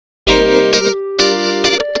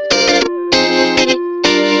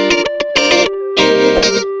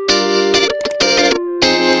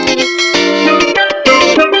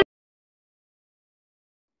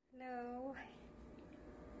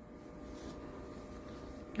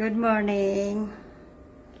Good morning.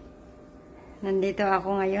 Nandito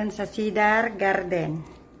ako ngayon sa Cedar Garden.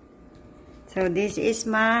 So this is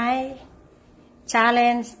my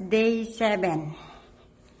challenge day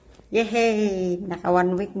 7. Yay! Naka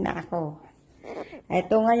 1 week na ako.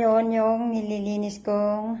 Ito ngayon yung nililinis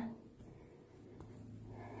kong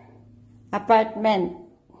apartment.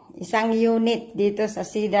 Isang unit dito sa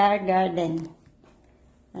Cedar Garden.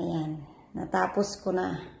 Ayan. Natapos ko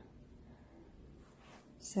na.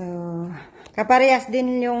 So, kaparehas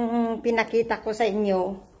din yung pinakita ko sa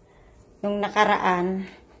inyo nung nakaraan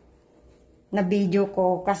na video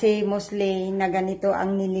ko kasi mostly na ganito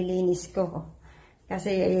ang nililinis ko.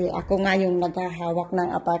 Kasi ako nga yung naghahawak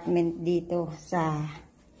ng apartment dito sa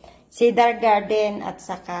Cedar Garden at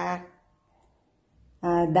saka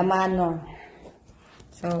The Manor.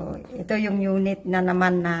 So, ito yung unit na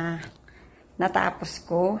naman na natapos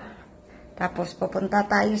ko. Tapos, pupunta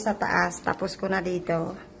tayo sa taas. Tapos ko na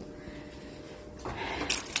dito.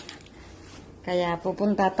 Kaya,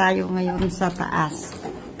 pupunta tayo ngayon sa taas.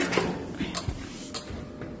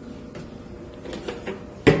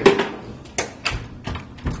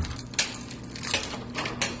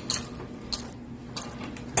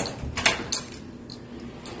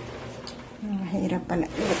 Mahirap pala.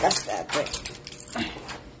 Bukas natin.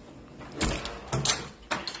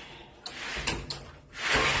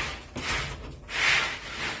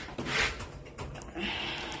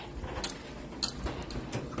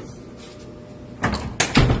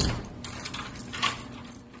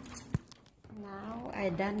 I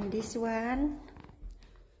done this one.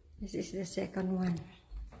 This is the second one.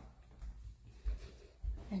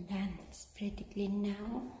 And then it's pretty clean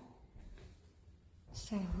now.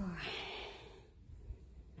 So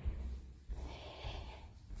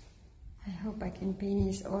I hope I can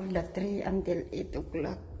finish all the 3 until 8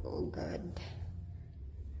 o'clock. Oh God.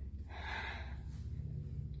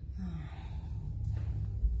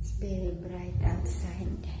 It's very bright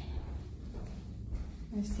outside.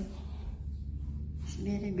 Let's see. It's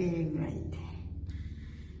very, very bright.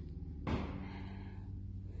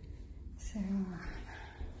 So,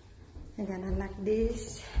 I'm gonna lock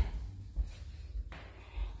this.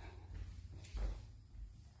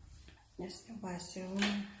 Just the washroom.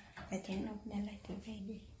 I turn off the light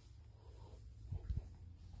already.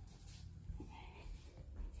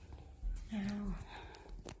 Now,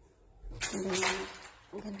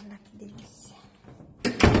 I'm gonna lock this.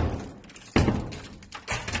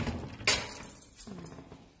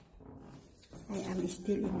 I am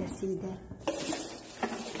still in the cedar.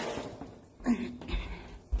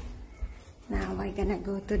 Now I'm gonna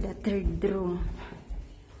go to the 3rd room.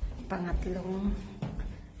 Pangatlong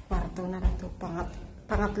kwarto na to.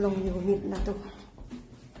 Pangatlong unit na to.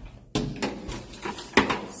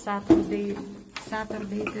 Saturday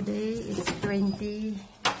today is 23.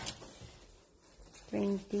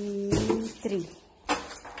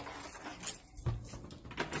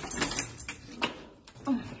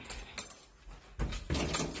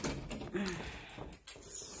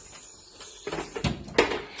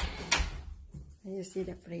 You see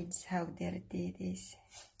the fridge, how dirty it is.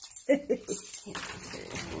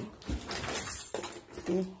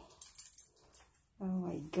 See? Oh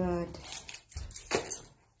my God.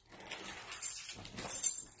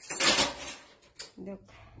 Look,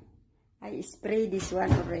 I sprayed this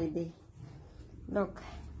one already. Look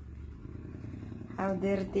how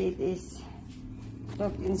dirty it is.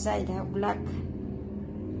 Look inside, how black.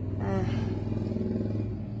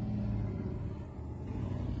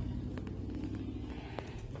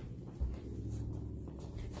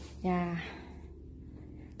 Yeah.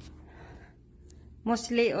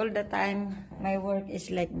 Mostly all the time, my work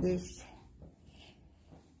is like this.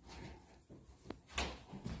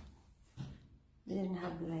 Didn't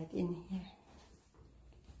have light in here.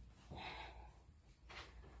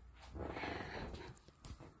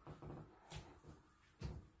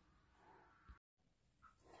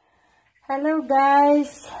 Hello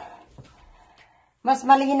guys! Mas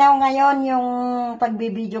malinaw ngayon yung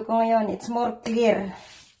pagbibideo ko ngayon. It's more clear.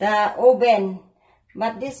 The oven.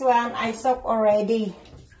 But this one, I soak already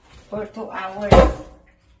for 2 hours.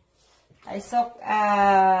 I soak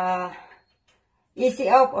easy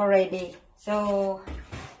up already. So,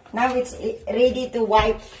 now it's ready to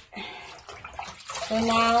wipe. So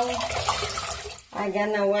now, I'm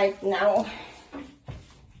gonna wipe now.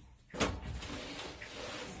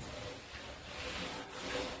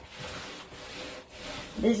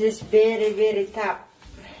 This is very, very tough.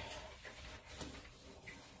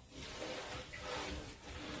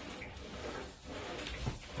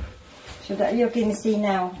 So that you can see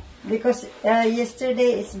now. Because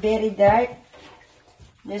yesterday it's very dark.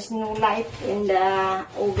 There's no light in the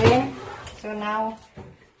oven. So now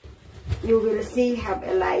you will see have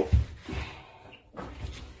a light.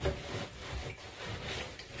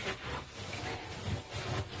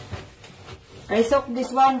 I soak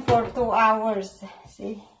this one for 2 hours.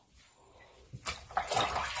 See?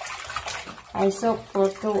 I soak for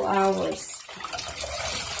 2 hours.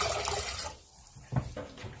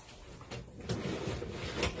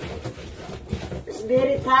 It's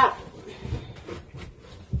very tough.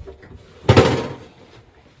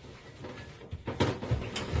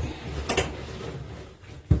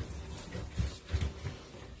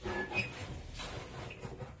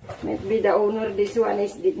 Maybe the owner this one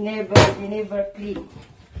is never clean.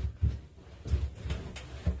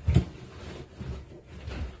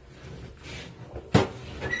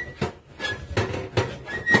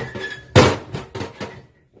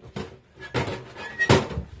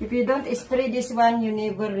 If you don't spray this one, you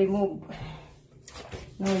never remove.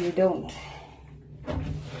 No, you don't.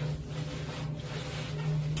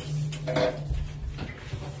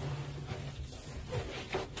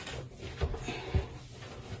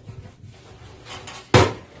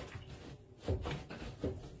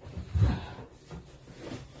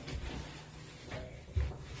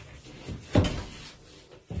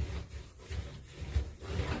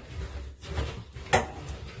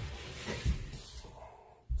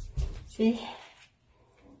 See?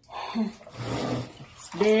 It's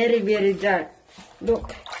very dark.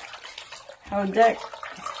 Look how dark.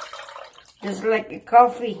 Just like a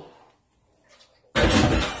coffee.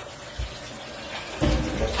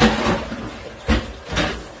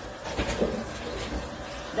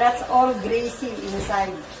 That's all greasy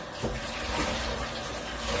inside.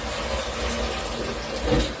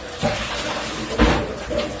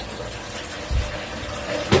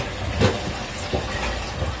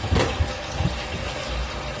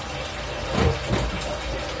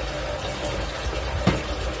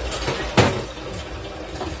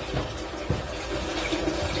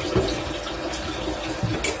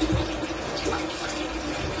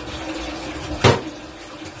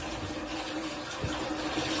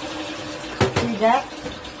 That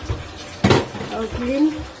how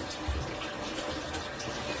clean.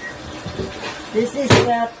 This is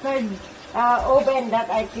the third oven that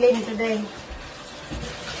I cleaned today,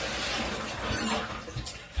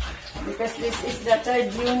 because this is the third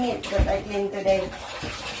unit that I cleaned today.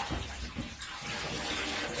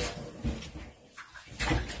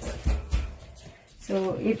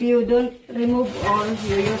 So if you don't remove all,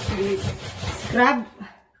 you use this scrub.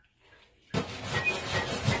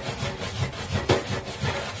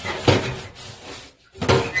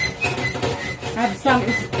 Have some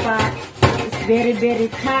spot. It's very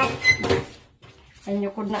tough, and you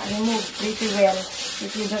could not remove pretty well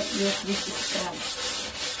if you don't use this scrub.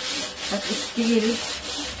 But still,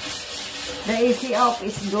 the easy off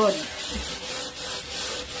is good.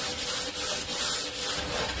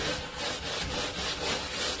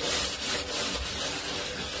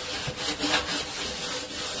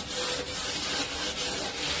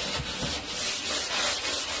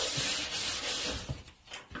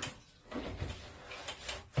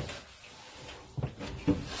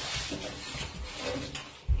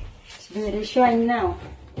 Very shine now.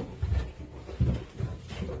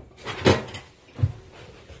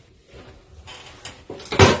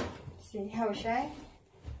 See how shine?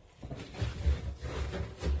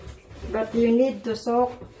 But you need to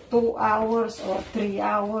soak 2 hours or 3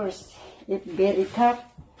 hours. It's very tough.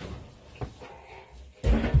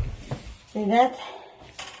 See that?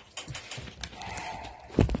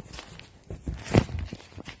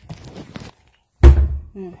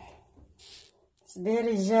 It's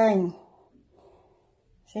very shine.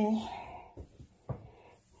 See?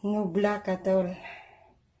 No black at all.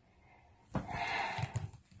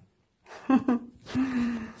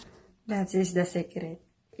 That is the secret.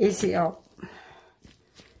 Easy off.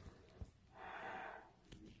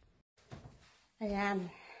 Ayan.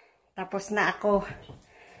 Tapos na ako.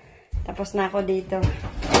 Tapos na ako dito.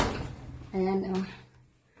 Ayan, oh.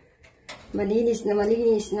 Malinis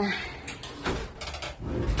na.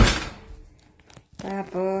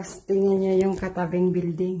 Tapos, tingnan nyo yung katabing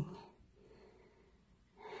building.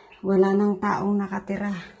 Wala nang taong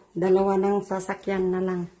nakatira. 2 ng sasakyan na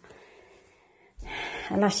lang.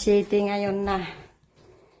 Alas 7 ngayon na.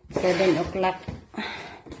 7 o'clock.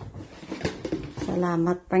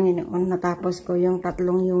 Salamat, Panginoon. Natapos ko yung 3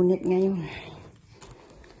 unit ngayon.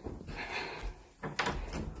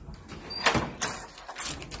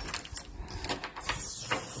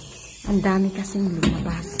 Ang dami kasing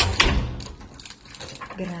lumabas.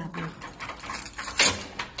 Grabe.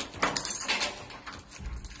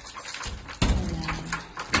 Ayan.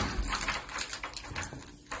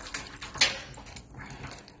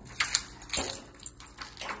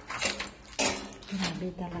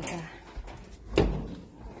 talaga.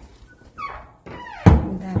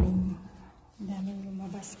 Ang daming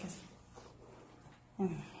lumabas kasi.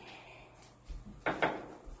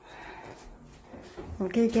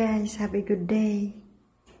 Okay guys, have a good day.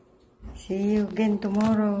 See you again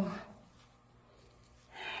tomorrow.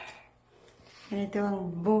 Ganito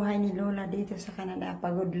ang buhay ni Lola dito sa Canada.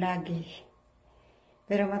 Pagod lagi.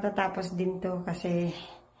 Pero matatapos din to kasi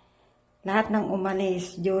lahat ng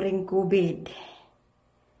umalis during COVID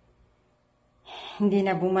hindi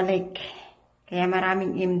na bumalik. Kaya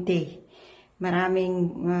maraming empty.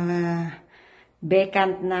 Maraming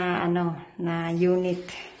vacant na na unit.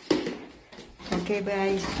 Okay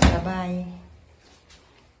guys, bye-bye.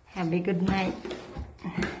 Have a good night.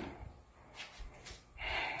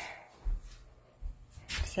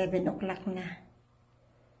 7 o'clock na.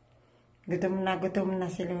 Gutom na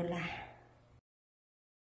si Lola.